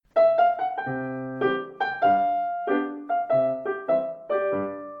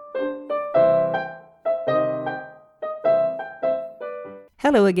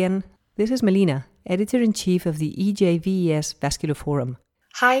Hello again. This is Melina, Editor-in-Chief of the EJVES Vascular Forum.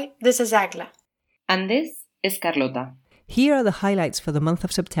 Hi, this is Agla. And this is Carlota. Here are the highlights for the month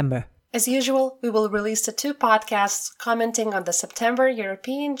of September. As usual, we will release the 2 podcasts commenting on the September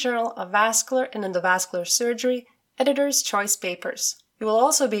European Journal of Vascular and Endovascular Surgery Editor's Choice papers. You will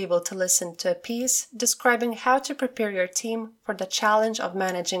also be able to listen to a piece describing how to prepare your team for the challenge of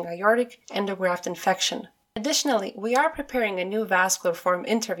managing aortic endograft infection. Additionally, we are preparing a new Vascular Forum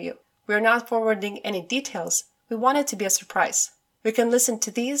interview. We are not forwarding any details. We want it to be a surprise. You can listen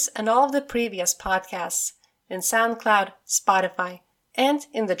to these and all of the previous podcasts in SoundCloud, Spotify, and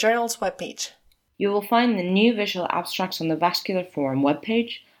in the journal's webpage. You will find the new visual abstracts on the Vascular Forum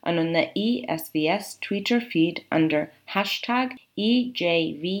webpage and on the ESVS Twitter feed under hashtag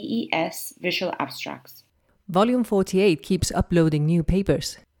EJVES Visual Abstracts. Volume 48 keeps uploading new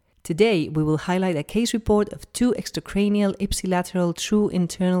papers. Today, we will highlight a case report of 2 extracranial ipsilateral true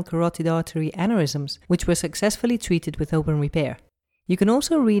internal carotid artery aneurysms, which were successfully treated with open repair. You can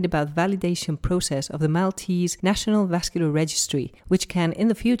also read about validation process of the Maltese National Vascular Registry, which can, in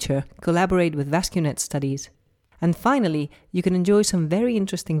the future, collaborate with VascuNet studies. And finally, you can enjoy some very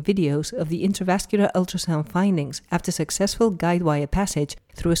interesting videos of the intravascular ultrasound findings after successful guide wire passage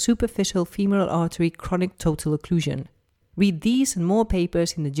through a superficial femoral artery chronic total occlusion. Read these and more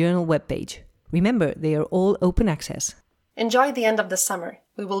papers in the journal webpage. Remember, they are all open access. Enjoy the end of the summer.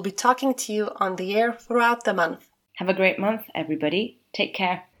 We will be talking to you on the air throughout the month. Have a great month, everybody. Take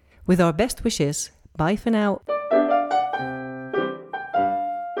care. With our best wishes, bye for now.